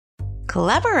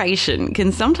Collaboration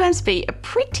can sometimes be a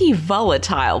pretty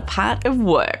volatile part of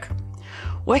work.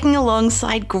 Working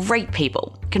alongside great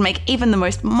people can make even the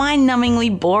most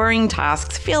mind-numbingly boring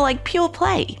tasks feel like pure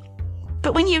play.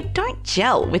 But when you don't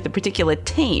gel with a particular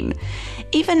team,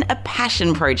 even a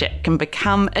passion project can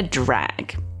become a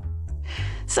drag.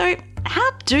 So,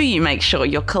 how do you make sure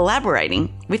you're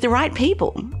collaborating with the right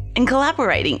people and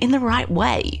collaborating in the right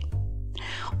way?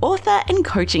 Author and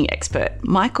coaching expert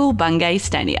Michael Bungay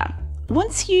Stanier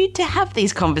wants you to have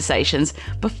these conversations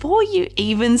before you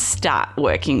even start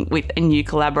working with a new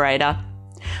collaborator.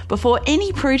 Before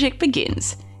any project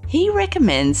begins, he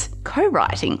recommends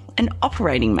co-writing an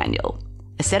operating manual,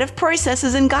 a set of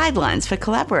processes and guidelines for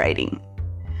collaborating.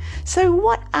 So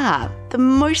what are the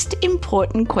most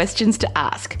important questions to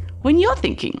ask when you're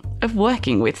thinking of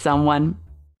working with someone?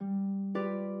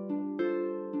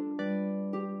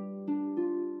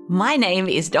 My name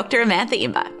is Dr. Amantha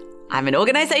Imber. I'm an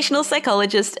organisational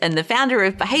psychologist and the founder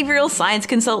of behavioural science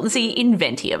consultancy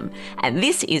Inventium, and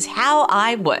this is How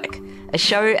I Work, a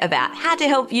show about how to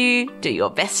help you do your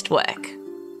best work.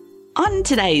 On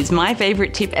today's My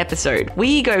Favourite Tip episode,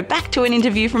 we go back to an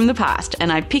interview from the past and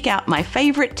I pick out my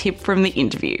favourite tip from the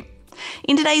interview.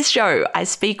 In today's show, I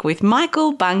speak with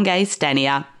Michael Bungay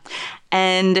Stanier,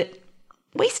 and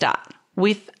we start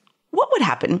with what would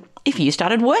happen if you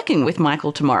started working with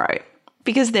Michael tomorrow,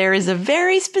 because there is a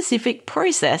very specific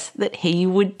process that he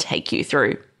would take you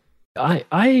through.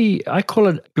 I call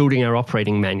it building our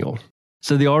operating manual.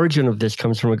 So the origin of this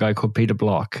comes from a guy called Peter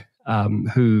Block,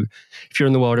 who, if you're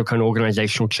in the world of kind of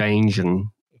organizational change and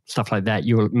stuff like that,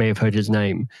 you may have heard his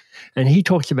name. And he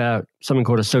talks about something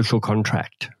called a social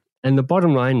contract. And the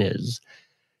bottom line is,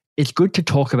 it's good to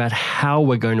talk about how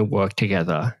we're going to work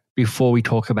together before we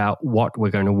talk about what we're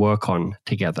going to work on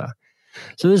together.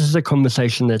 So this is a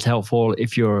conversation that's helpful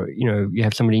if you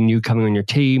have somebody new coming on your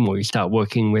team, or you start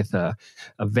working with a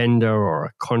vendor or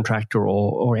a contractor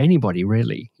or anybody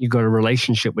really. You've got a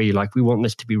relationship where you're like, we want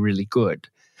this to be really good.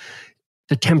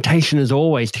 The temptation is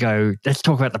always to go, let's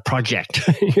talk about the project.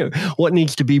 What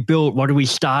needs to be built? What are we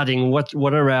starting? What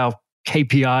are our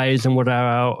KPIs and what are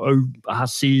our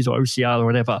RCs or OCR or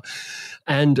whatever?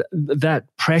 And that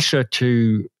pressure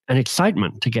and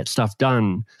excitement to get stuff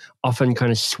done often kind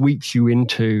of sweeps you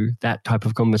into that type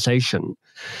of conversation.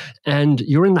 And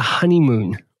you're in the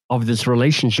honeymoon of this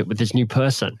relationship with this new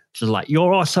person. It's like,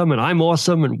 you're awesome and I'm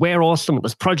awesome and we're awesome and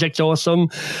this project's awesome.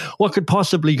 What could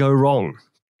possibly go wrong?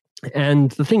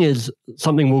 And the thing is,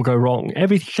 something will go wrong.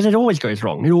 Because it always goes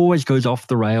wrong. It always goes off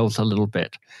the rails a little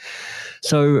bit.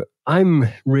 So I'm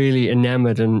really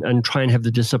enamored and try and have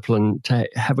the discipline to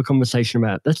have a conversation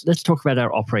about, let's talk about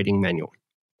our operating manual.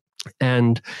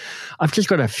 And I've just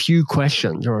got a few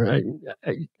questions,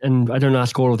 and I don't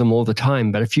ask all of them all the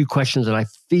time, but a few questions that I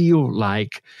feel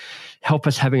like help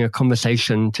us having a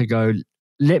conversation to go,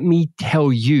 let me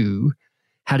tell you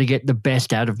how to get the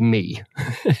best out of me.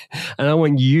 And I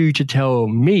want you to tell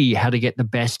me how to get the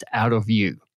best out of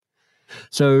you.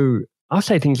 So I'll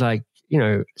say things like,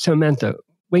 so Amantha,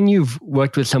 when you've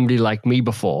worked with somebody like me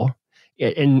before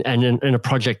in a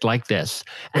project like this,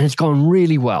 and it's gone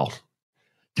really well,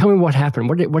 tell me what happened.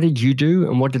 What did you do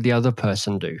and what did the other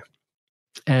person do?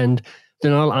 And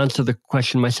then I'll answer the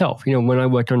question myself. When I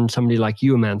worked on somebody like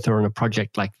you, Amantha, on a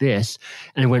project like this,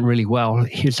 and it went really well,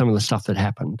 here's some of the stuff that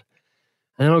happened.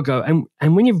 And then I'll go,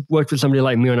 and when you've worked with somebody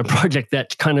like me on a project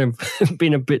that's kind of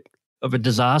been a bit of a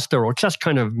disaster or just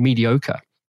kind of mediocre,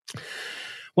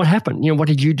 what happened? What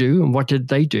did you do and what did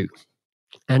they do?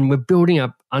 And we're building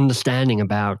up understanding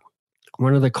about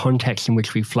what are the contexts in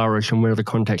which we flourish and what are the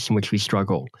contexts in which we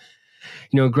struggle.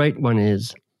 A great one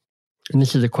is, and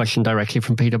this is a question directly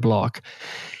from Peter Block,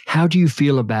 how do you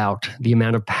feel about the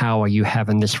amount of power you have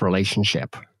in this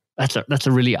relationship? That's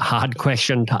a really hard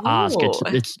question to ask.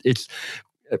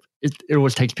 It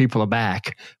always takes people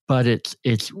aback, but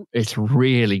it's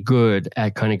really good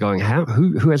at kind of going,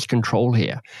 who has control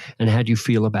here, and how do you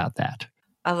feel about that?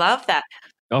 I love that.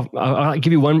 I'll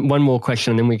give you one more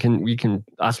question, and then you can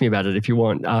ask me about it if you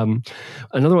want.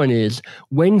 Another one is,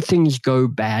 when things go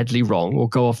badly wrong or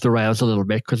go off the rails a little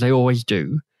bit, because they always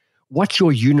do, what's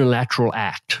your unilateral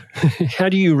act? How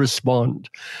do you respond?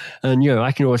 And,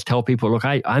 I can always tell people, look,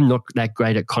 I'm not that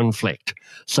great at conflict.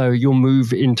 So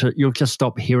you'll just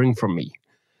stop hearing from me.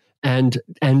 And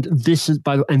this is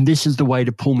the way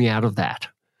to pull me out of that.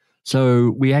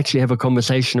 So we actually have a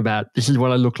conversation about, this is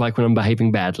what I look like when I'm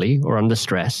behaving badly or under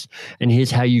stress. And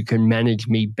here's how you can manage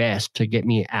me best to get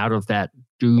me out of that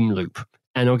doom loop.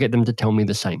 And I'll get them to tell me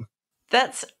the same.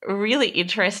 That's really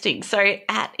interesting. So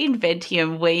at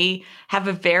Inventium, we have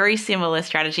a very similar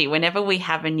strategy. Whenever we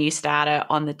have a new starter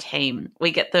on the team,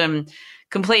 we get them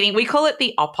completing, we call it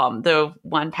the OPOM, the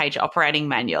one-page operating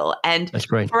manual. And that's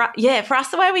great. For us,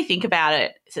 the way we think about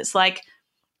it is it's like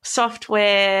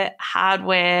software,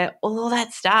 hardware, all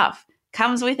that stuff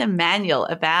comes with a manual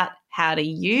about how to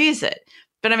use it.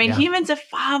 But I mean, humans are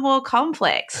far more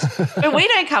complex, but we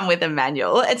don't come with a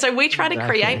manual. And so we try to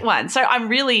create one. So I'm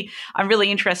really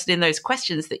interested in those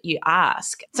questions that you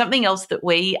ask. Something else that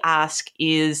we ask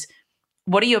is,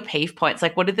 what are your peeve points?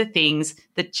 Like, what are the things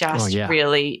that just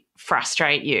really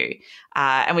frustrate you?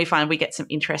 And we find we get some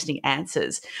interesting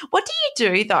answers. What do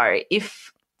you do though,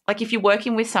 if you're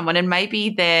working with someone and maybe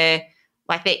their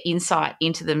insight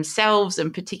into themselves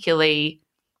and particularly,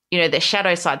 their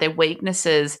shadow side, their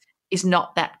weaknesses is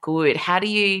not that good? How do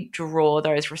you draw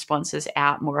those responses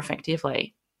out more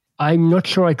effectively? I'm not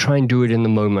sure I try and do it in the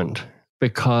moment,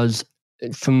 because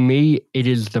for me, it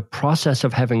is the process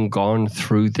of having gone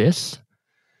through this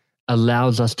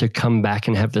allows us to come back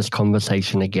and have this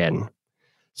conversation again.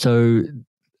 So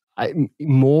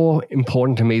more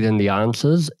important to me than the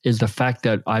answers is the fact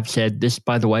that I've said this,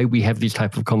 by the way, we have these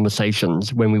type of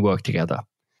conversations when we work together.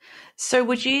 So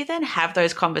would you then have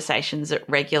those conversations at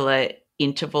regular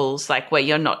intervals, like where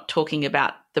you're not talking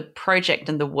about the project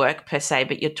and the work per se,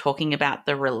 but you're talking about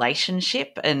the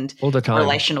relationship and all the time,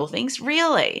 relational things?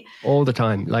 Really? All the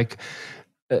time. Like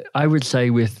I would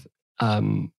say with,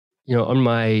 on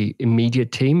my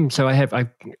immediate team. So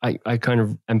I kind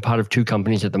of am part of two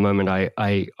companies at the moment.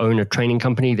 I own a training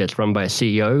company that's run by a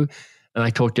CEO, and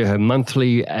I talk to her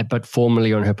monthly, but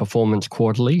formally on her performance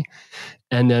quarterly.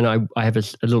 And then I have a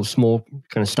little small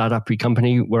kind of startup-y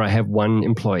company where I have one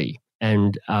employee.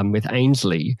 And with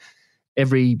Ainsley,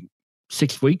 every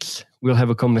 6 weeks, we'll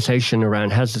have a conversation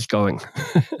around how's this going?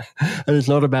 And it's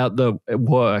not about the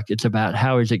work. It's about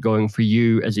how is it going for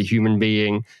you as a human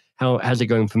being? How's it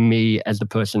going for me as the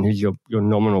person who's your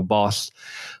nominal boss?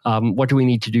 What do we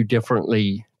need to do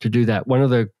differently to do that? One of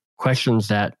the questions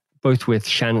that both with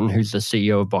Shannon, who's the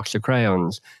CEO of Box of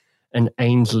Crayons, and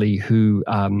Ainsley, who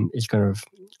is kind of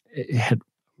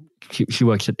she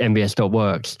works at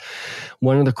MBS.works.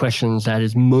 One of the questions that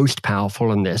is most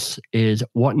powerful in this is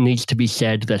what needs to be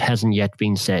said that hasn't yet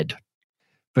been said,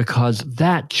 because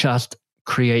that just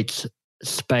creates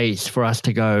space for us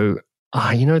to go,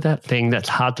 that thing that's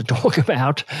hard to talk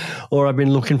about, or I've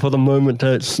been looking for the moment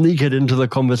to sneak it into the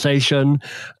conversation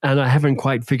and I haven't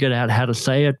quite figured out how to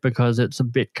say it because it's a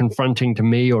bit confronting to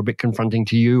me or a bit confronting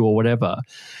to you or whatever.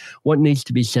 What needs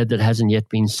to be said that hasn't yet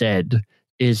been said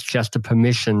is just a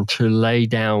permission to lay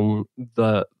down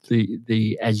the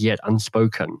as yet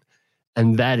unspoken.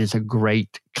 And that is a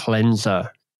great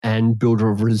cleanser and builder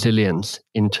of resilience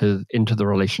into the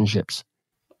relationships.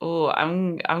 Oh,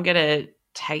 I'm gonna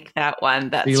take that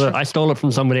one. I stole it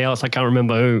from somebody else. I can't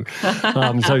remember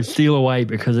who. So steal away,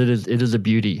 because it is a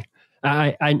beauty.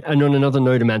 And on another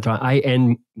note, Amanda, I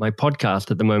end my podcast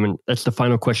at the moment. That's the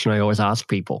final question I always ask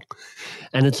people,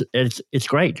 and it's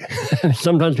great.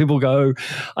 Sometimes people go,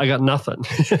 "I got nothing."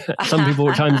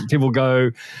 Sometimes people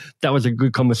go, "That was a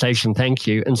good conversation, thank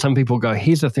you." And some people go,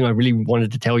 "Here's the thing I really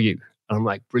wanted to tell you." And I'm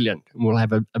like, "Brilliant!" And we'll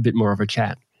have a bit more of a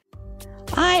chat.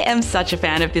 I am such a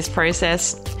fan of this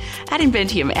process. At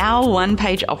Inventium, our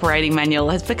one-page operating manual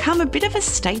has become a bit of a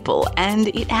staple, and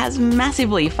it has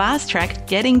massively fast-tracked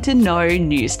getting to know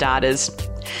new starters.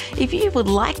 If you would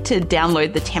like to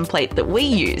download the template that we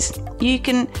use, you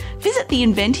can visit the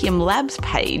Inventium Labs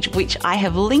page, which I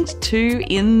have linked to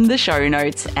in the show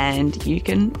notes, and you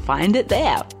can find it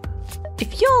there.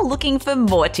 If you're looking for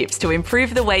more tips to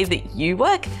improve the way that you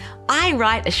work, I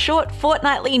write a short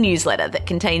fortnightly newsletter that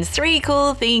contains 3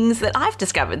 cool things that I've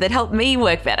discovered that help me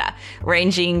work better,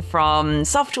 ranging from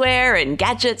software and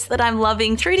gadgets that I'm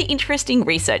loving through to interesting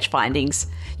research findings.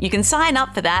 You can sign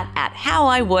up for that at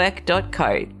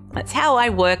howiwork.co. That's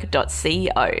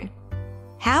howiwork.co.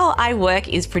 How I Work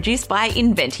is produced by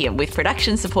Inventium with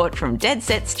production support from Dead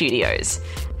Set Studios.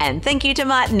 And thank you to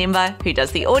Martin Nimber, who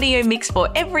does the audio mix for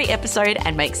every episode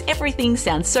and makes everything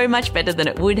sound so much better than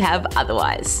it would have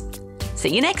otherwise. See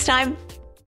you next time.